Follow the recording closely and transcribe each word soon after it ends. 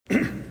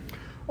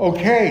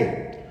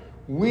Okay,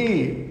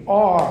 we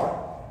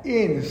are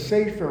in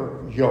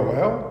Sefer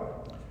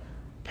Yoel,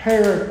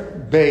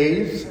 Perek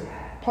Beis,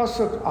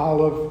 Pasuk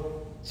Aleph,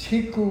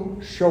 Tiku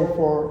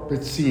Shofar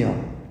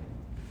B'Tzion.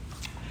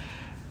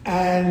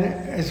 And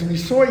as we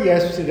saw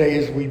yesterday,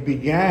 as we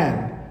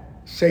began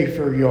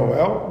Sefer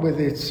Yoel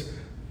with its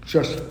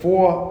just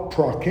 4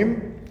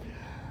 prakim,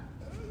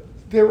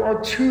 there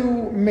are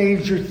 2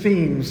 major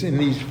themes in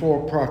these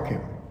 4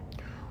 prakim.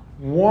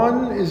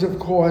 One is, of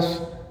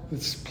course,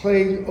 this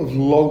plague of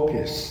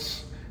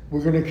locusts.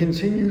 We're going to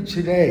continue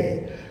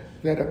today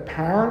that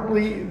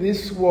apparently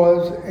this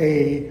was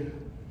a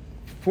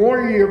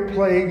 4-year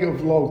plague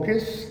of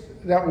locusts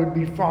that would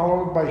be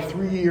followed by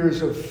 3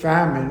 years of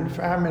famine.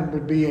 Famine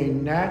would be a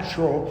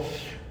natural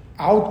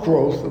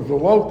outgrowth of the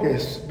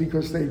locusts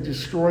because they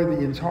destroy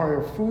the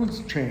entire food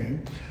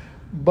chain.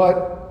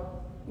 But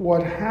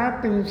what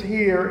happens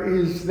here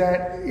is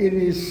that it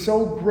is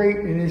so great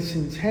in its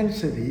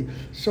intensity,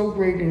 so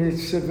great in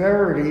its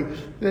severity,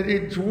 that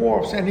it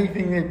dwarfs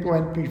anything that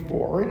went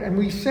before it. And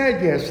we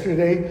said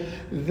yesterday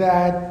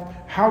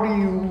that how do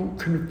you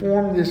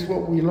conform this,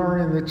 what we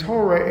learn in the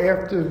Torah,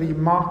 after the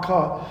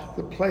Makkah,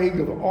 the plague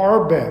of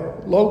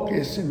Arbeb,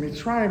 locusts in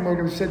Mitzrayim,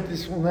 where we said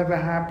this will never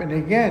happen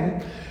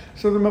again.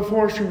 So the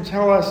Meforshim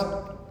tell us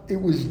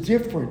it was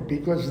different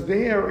because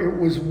there it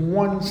was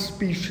one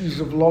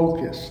species of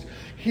locust.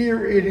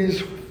 Here it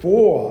is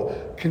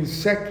 4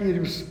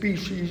 consecutive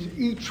species,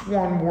 each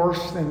one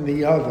worse than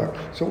the other.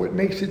 So it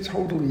makes it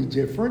totally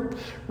different.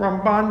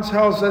 Ramban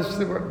tells us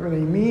that what they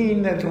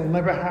mean, that it'll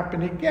never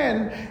happen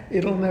again.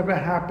 It'll never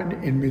happen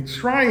in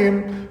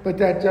Mitzrayim, but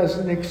that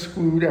doesn't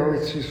exclude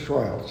Eretz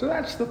Yisrael. So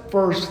that's the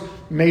first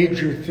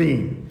major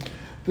theme.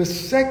 The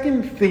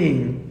second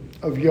theme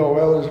of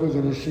Yoel, as we're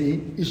going to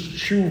see, is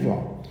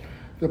tshuva,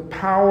 the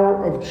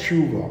power of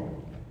tshuva.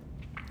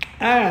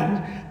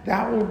 And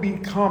that will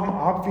become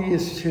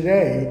obvious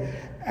today,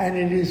 and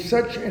it is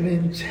such an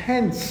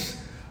intense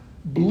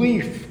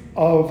belief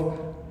of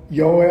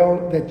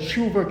Yoel that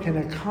tshuva can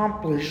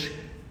accomplish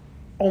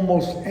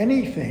almost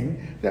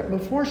anything, that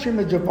Meforshim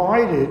are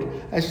divided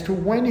as to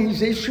when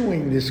he's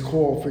issuing this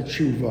call for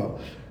tshuva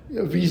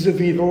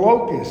vis-a-vis the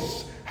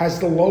locusts. Has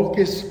the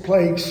locust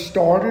plague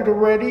started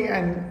already?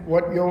 And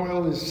what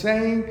Yoel is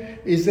saying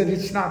is that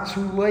it's not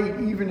too late,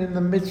 even in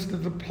the midst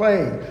of the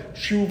plague.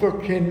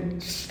 Tshuva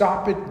can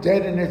stop it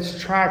dead in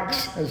its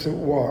tracks, as it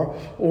were,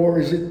 or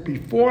is it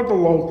before the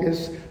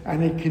locust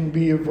and it can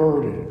be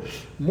averted?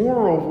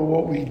 Moreover,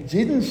 what we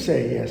didn't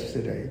say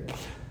yesterday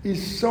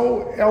is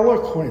so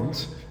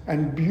eloquent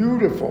and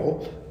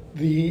beautiful,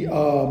 the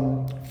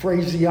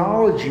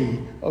phraseology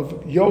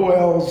of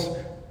Yoel's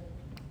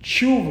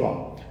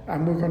tshuva.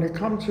 And we're going to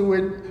come to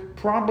it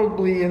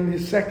probably in the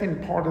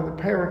second part of the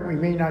parak. We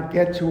may not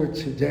get to it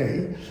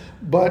today,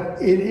 but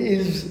it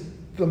is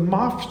the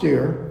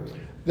maftir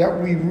that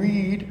we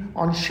read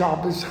on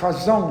Shabbos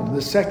Chazon,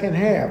 the second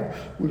half.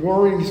 We've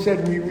already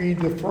said we read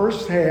the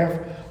first half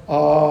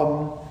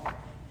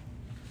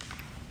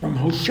from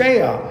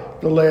Hosea,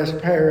 the last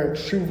parak,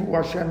 Shuvu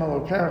Hashem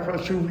Elokecha,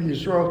 Shuvu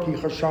Yisrael ki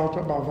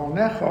chashalta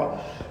bavonecha.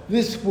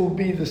 This will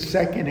be the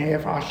second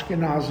half.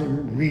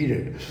 Ashkenazim read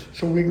it.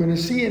 So we're going to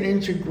see an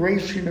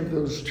integration of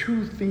those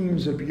 2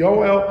 themes of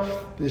Yoel,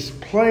 this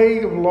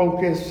plague of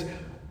locusts,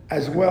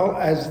 as well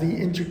as the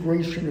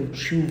integration of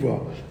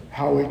tshuva,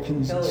 how it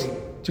can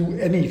do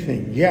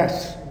anything.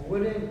 Yes?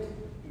 Wouldn't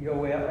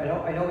Yoel,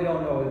 I know we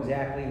don't know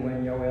exactly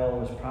when Yoel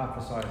was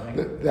prophesying.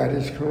 That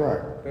is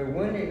correct. But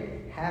wouldn't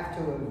it have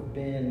to have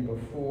been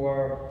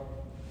before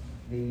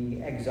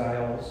the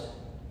exiles?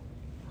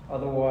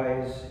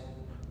 Otherwise...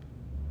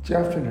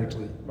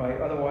 Definitely.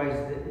 Right, otherwise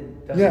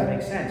it doesn't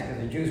make sense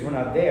because the Jews were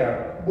not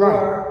there. Right.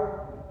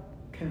 Or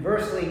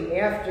conversely,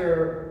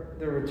 after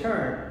the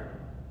return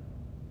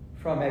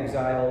from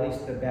exile, at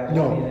least the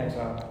Babylonian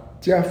exile.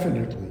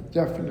 Definitely,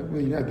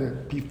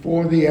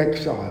 before the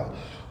exile.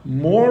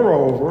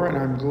 Moreover, and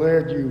I'm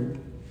glad you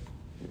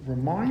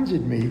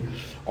reminded me,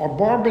 our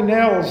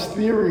Barbanel's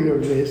theory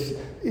of this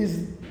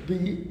is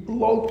the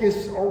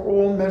locusts are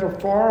all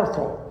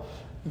metaphorical.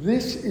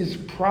 This is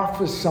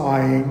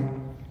prophesying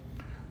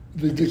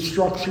the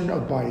destruction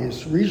of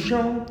Bayis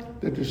Rishon,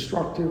 the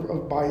destruction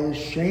of Bayis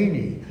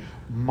Sheni.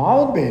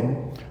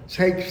 Malbin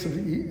takes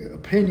the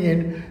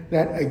opinion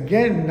that,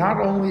 again,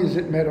 not only is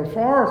it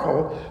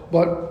metaphorical,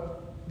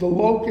 but the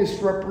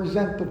locusts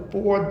represent the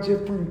 4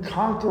 different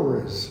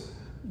conquerors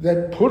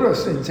that put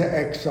us into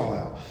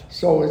exile.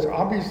 So it's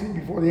obviously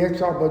before the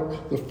exile,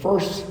 but the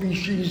first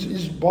species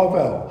is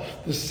Bavel,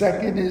 the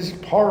second is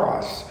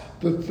Paras,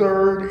 the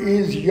third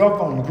is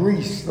Yavan,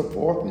 Greece. The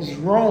 4th is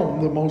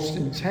Rome, the most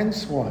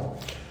intense one.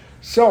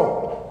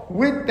 So,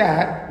 with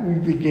that, we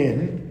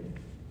begin.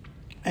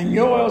 And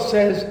Yoel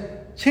says,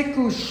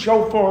 Tiku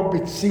shofar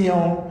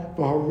b'tzion,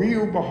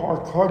 v'hariu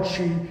b'har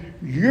kodshi,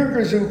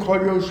 yirgazu kol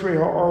yosrei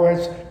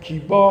ha'aretz, ki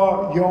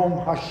ba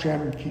yom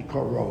Hashem ki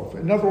karov.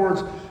 In other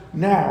words,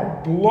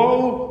 now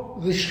blow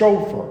the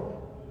shofar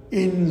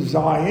in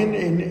Zion,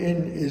 in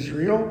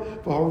Israel,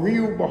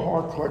 v'hariu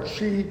b'har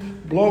kodshi,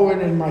 blow it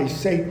in my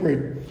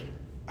sacred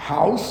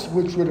house,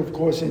 which would of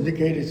course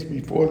indicate it's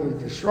before the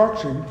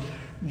destruction.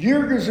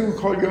 Yirgazu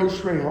kol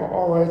yoshrei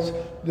ha'aretz,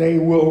 they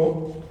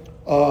will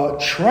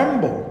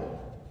tremble,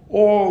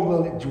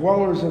 all the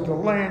dwellers of the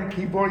land,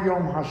 ki bo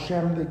yom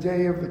Hashem, the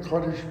day of the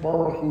Kadosh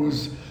Baruch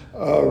Hu's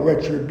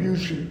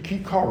retribution, ki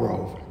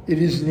karov, it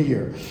is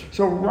near.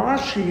 So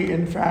Rashi,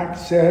 in fact,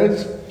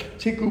 says,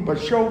 Tiku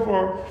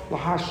b'shofar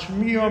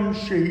lahashmiyam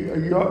she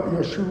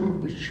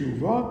yashuvu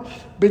b'shuva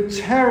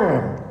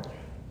b'terem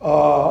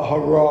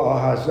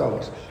hara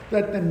hazos.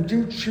 Let them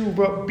do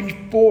tshuva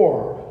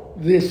before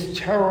this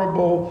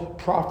terrible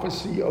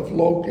prophecy of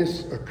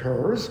locusts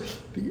occurs.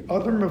 The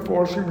other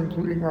Meforshim,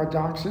 including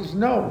Radak, says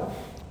no.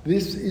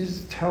 This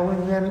is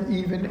telling them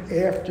even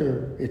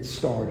after it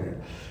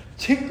started.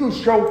 Tiku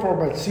shofar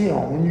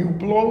batzion, when you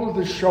blow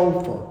the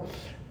shofar,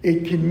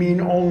 it can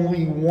mean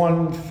only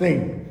one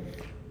thing.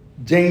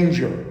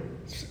 Danger,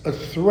 a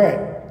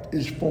threat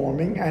is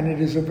forming, and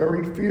it is a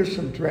very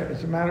fearsome threat.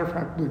 As a matter of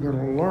fact, we're going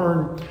to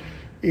learn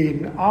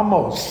in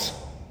Amos,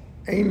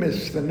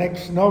 the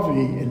next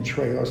Navi in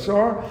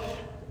Treyasar,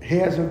 he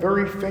has a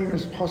very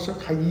famous pasuk,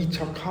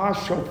 Hayitaka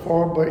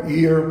shofar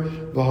ba'ir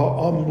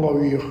v'ha'am lo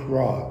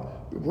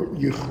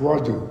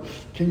yichradu.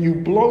 Can you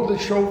blow the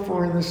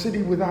shofar in the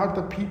city without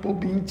the people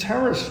being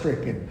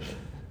terror-stricken?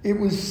 It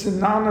was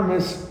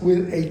synonymous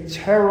with a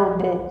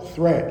terrible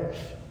threat.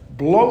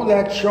 Blow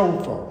that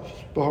shofar.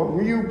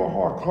 B'hariyu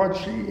b'har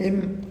kodshi,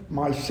 in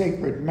my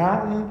sacred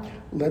mountain,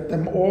 let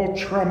them all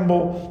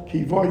tremble.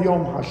 Ki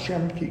vayom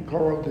Hashem ki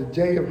karo, the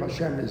day of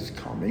Hashem is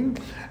coming.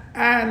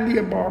 And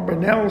the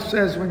Abarbanel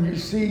says, when you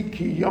see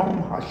ki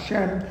yom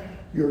Hashem,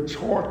 you're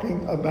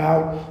talking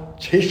about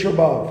Tisha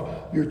B'Av.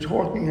 You're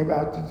talking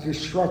about the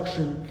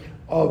destruction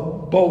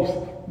of both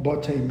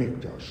Batei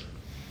Mikdash.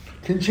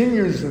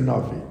 Continues the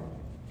Navi.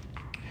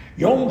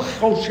 Yom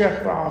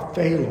Choshech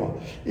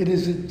v'Afela. It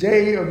is a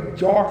day of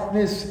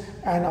darkness,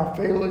 and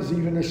Afela is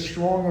even a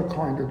stronger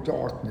kind of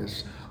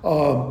darkness.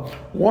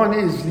 One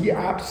is the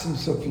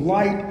absence of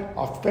light.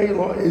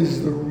 Afela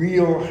is the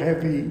real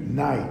heavy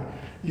night.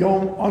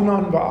 Yom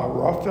Anan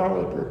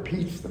v'Arafel. It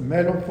repeats the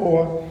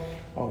metaphor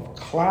of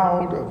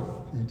cloud, of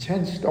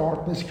intense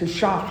darkness.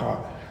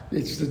 Keshachar.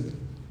 It's the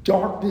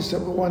darkness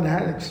that one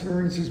had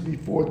experiences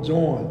before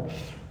dawn.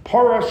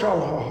 Parash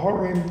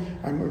al-Haharim,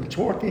 and we're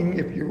talking,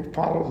 if you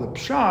follow the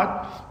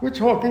Pshat, we're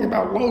talking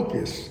about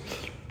locusts.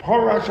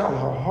 Parash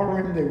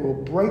al-Haharim, they will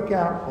break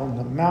out on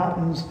the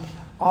mountains,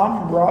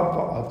 Am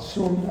Rav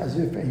Atzum, as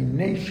if a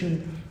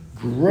nation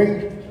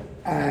great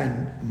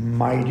and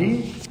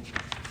mighty.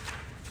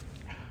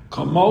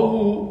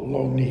 Kamohu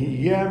lo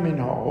nihiyeh min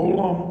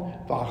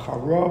ha'olam,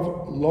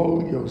 v'acharav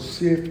lo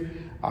yosif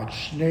ad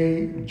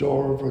shnei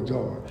dor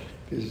v'dor.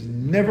 There's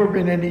never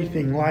been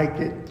anything like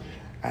it.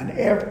 And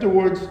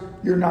afterwards,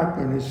 you're not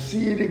going to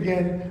see it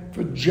again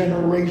for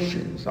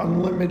generations,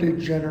 unlimited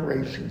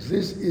generations.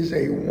 This is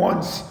a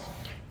once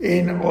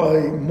in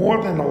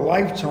more than a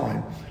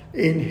lifetime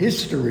in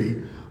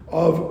history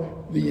of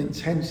the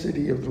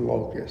intensity of the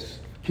locust.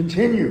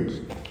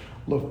 Continues.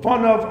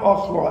 Lefanav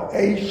achla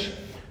eish,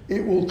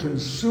 it will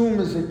consume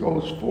as it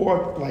goes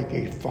forth like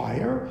a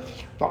fire.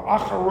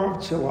 Va'acharav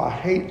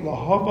tilahet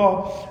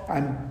lahava,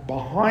 and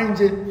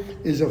behind it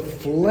is a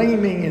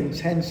flaming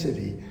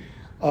intensity.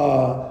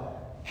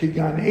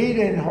 Gan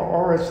Eden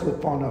ha'aretz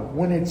lefanav.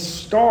 When it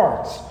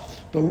starts,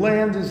 the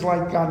land is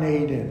like Gan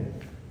Eden,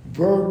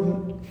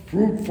 verdant,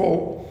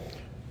 fruitful,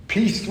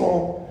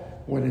 peaceful.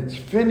 When it's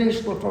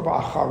finished,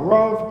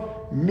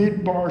 acharav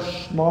midbar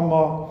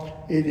shmama,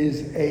 it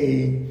is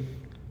a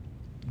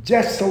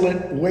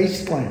desolate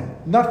wasteland.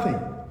 Nothing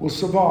will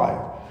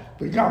survive.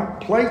 V'gam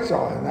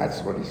pleita, and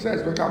that's what he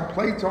says. V'gam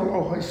pleita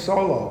lo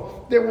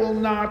haisolo. There will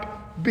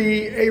not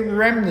be a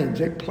remnant,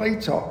 a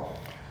pleita.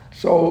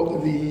 So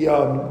the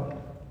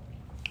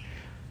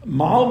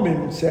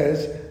Malbim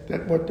says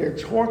that what they're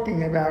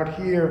talking about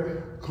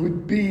here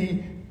could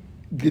be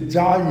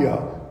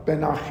Gedaliah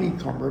ben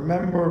Achikam.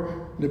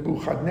 Remember,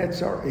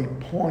 Nebuchadnezzar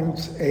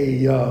appoints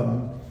a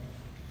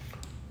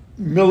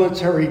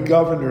military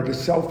governor to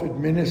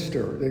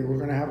self-administer. They were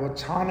going to have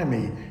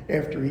autonomy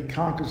after he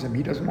conquers them.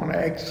 He doesn't want to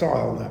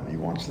exile them. He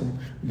wants them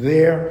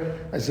there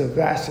as a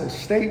vassal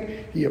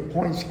state. He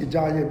appoints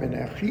Gedaliah ben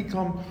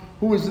Achikam,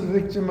 who was the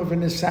victim of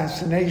an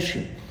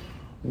assassination.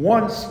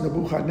 Once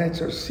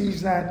Nebuchadnezzar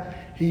sees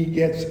that, he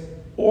gets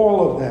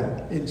all of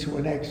them into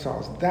an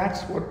exile.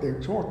 That's what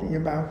they're talking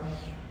about,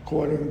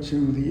 according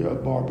to the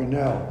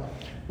Barbanel.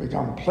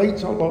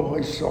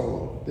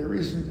 There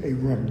isn't a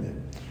remnant.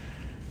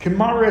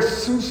 Kemares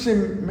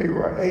susim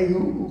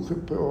me'ra'ehu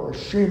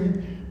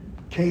u'keperashim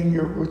kein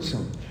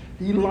yerutzim.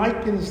 He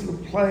likens the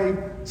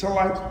plague to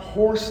like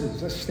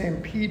horses, a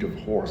stampede of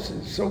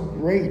horses. So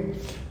great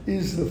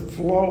is the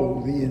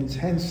flow, the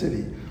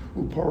intensity.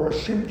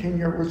 U'parashim kein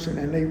yerutzim,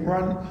 and they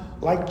run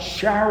like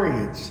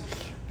chariots.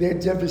 Their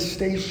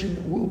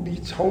devastation will be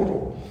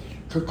total.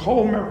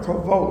 Kakol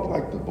merkavot,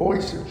 like the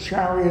voice of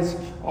chariots,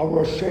 al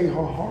roshei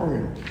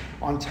haharim,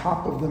 on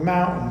top of the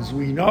mountains.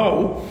 We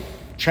know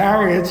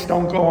chariots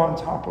don't go on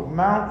top of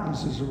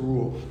mountains as a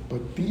rule,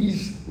 but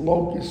these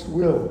locusts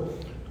will.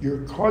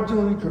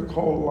 Yirkadun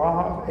kakol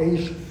lav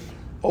eish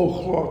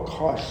ochla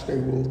kosh. They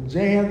will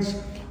dance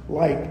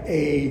like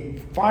a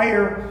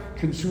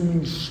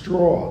fire-consuming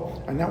straw,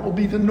 and that will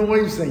be the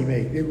noise they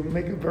make. They will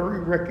make a very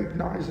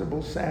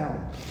recognizable sound.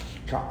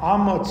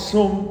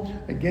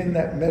 Ka'amatsum, again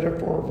that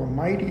metaphor of a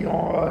mighty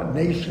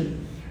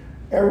nation.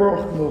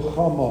 Eroch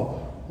milchama,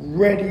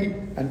 ready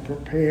and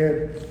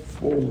prepared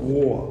for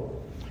war.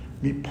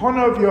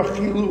 Miponav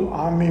yachilu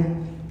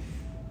amim,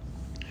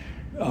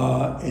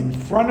 in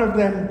front of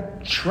them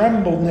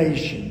tremble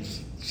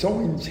nations. So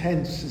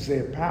intense is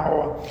their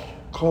power.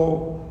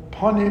 Kol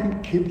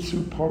panim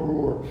kibtzu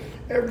parur.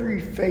 Every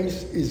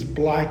face is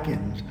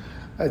blackened.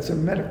 It's a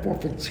metaphor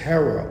for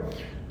terror,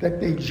 that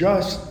they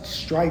just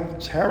strike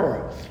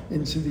terror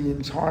into the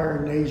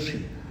entire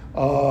nation.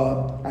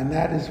 And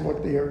that is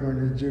what they are going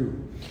to do.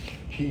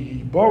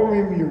 Ki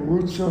borim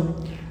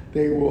yerutzim,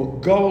 they will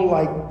go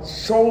like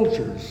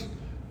soldiers,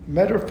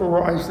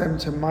 metaphorize them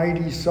to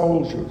mighty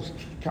soldiers.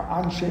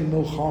 Ka'anshe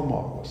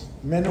milchama,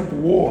 men of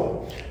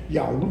war.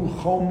 Yalu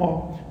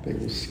choma, they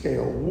will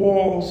scale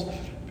walls.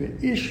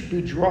 Ve'ish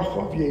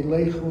bidrachav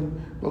yelechun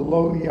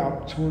v'lo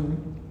yaptun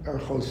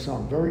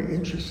erchosam. Very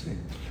interesting.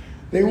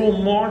 They will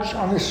march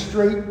on a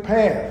straight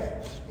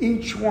path,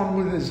 each one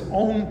with his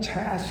own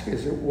task,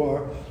 as it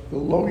were.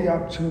 V'lo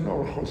yaptun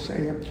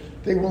erchosam.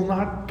 They will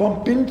not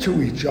bump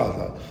into each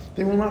other.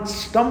 They will not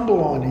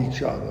stumble on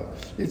each other.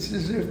 It's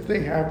as if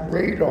they have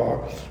radar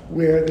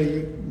where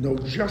they know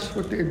just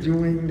what they're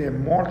doing. They're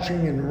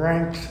marching in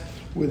ranks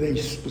with a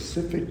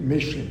specific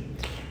mission.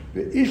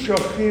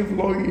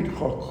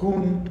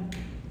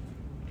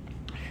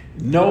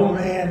 No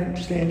man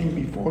standing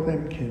before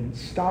them can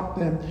stop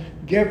them.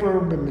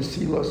 Gever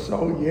b'mesila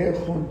so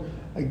yechun.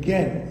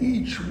 Again,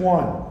 each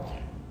one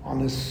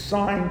on a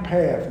sign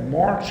path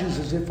marches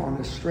as if on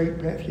a straight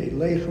path.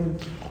 Yelechun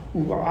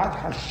u'la'at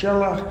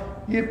hashelach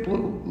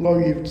yiplu lo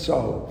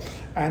yivtzo.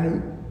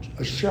 And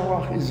a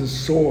shelach is a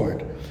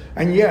sword.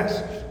 And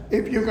yes,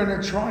 if you're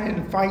going to try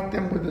and fight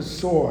them with a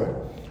sword,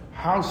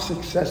 how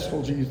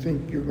successful do you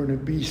think you're going to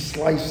be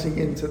slicing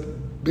into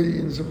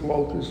billions of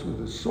locusts with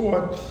a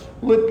sword?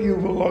 Lip you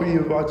below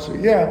you.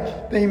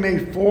 Yeah, they may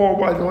fall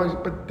by the way,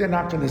 but they're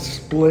not going to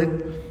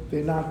split.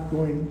 They're not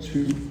going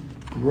to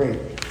break.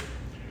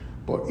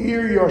 But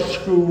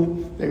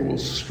Yoshku, they will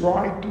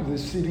stride through the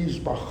cities.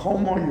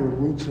 Bachoma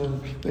Yerutzim,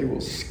 they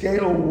will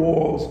scale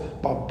walls.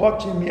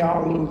 Babatim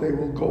Yalu, they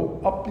will go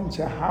up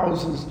into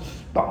houses.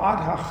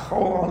 Ba'ad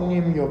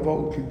hacholanim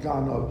yavo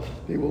kiganav,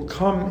 they will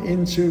come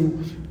into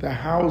the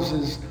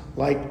houses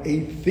like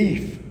a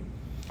thief.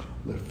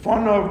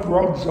 Lefanav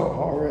rodza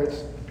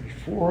haaretz,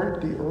 before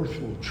it the earth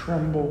will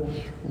tremble.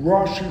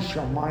 Rosh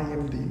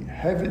Hashamayim, the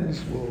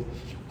heavens will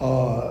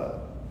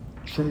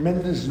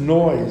tremendous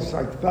noise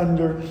like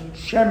thunder.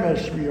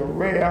 Shemesh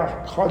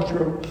v'yoreach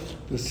kadro,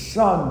 the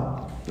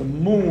sun, the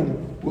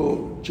moon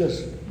will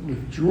just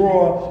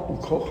withdraw.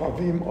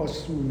 Ukochavim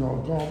asu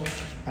nagam,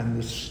 and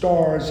the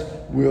stars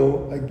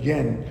will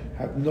again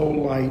have no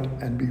light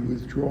and be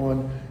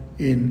withdrawn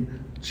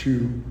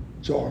into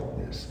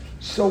darkness.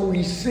 So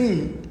we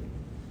see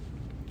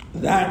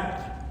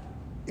that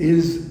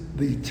is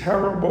the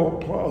terrible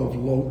of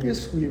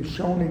locusts. We have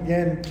shown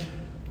again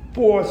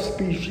 4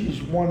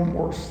 species, one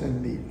worse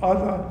than the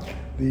other.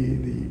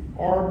 The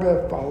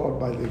arba, followed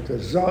by the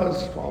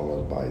gazaz,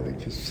 followed by the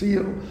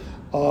kasil,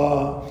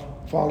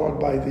 followed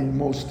by the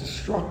most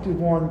destructive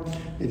one.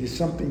 It is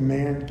something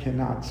man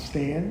cannot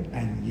stand,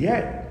 and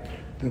yet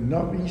the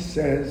Navi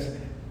says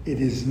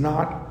it is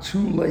not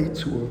too late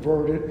to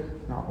avert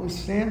it,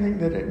 notwithstanding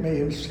that it may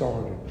have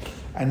started.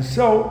 And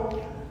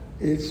so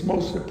it's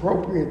most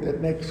appropriate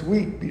that next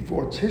week,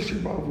 before Tisha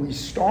B'Av, we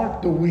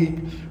start the week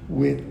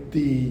with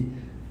the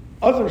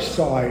other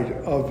side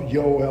of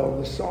Yoel,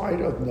 the side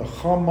of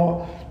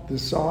Nechama, the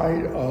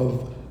side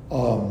of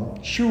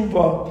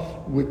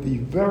Tshuva, with the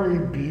very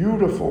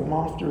beautiful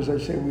mafter, as I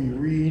say, we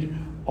read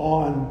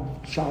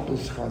on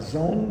Shabbos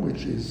Chazon,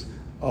 which is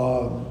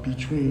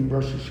between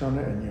Rosh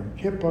Hashanah and Yom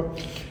Kippur.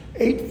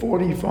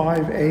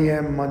 8:45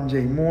 a.m.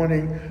 Monday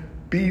morning.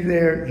 Be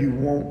there, you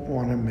won't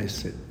want to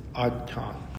miss it. Ad Kan.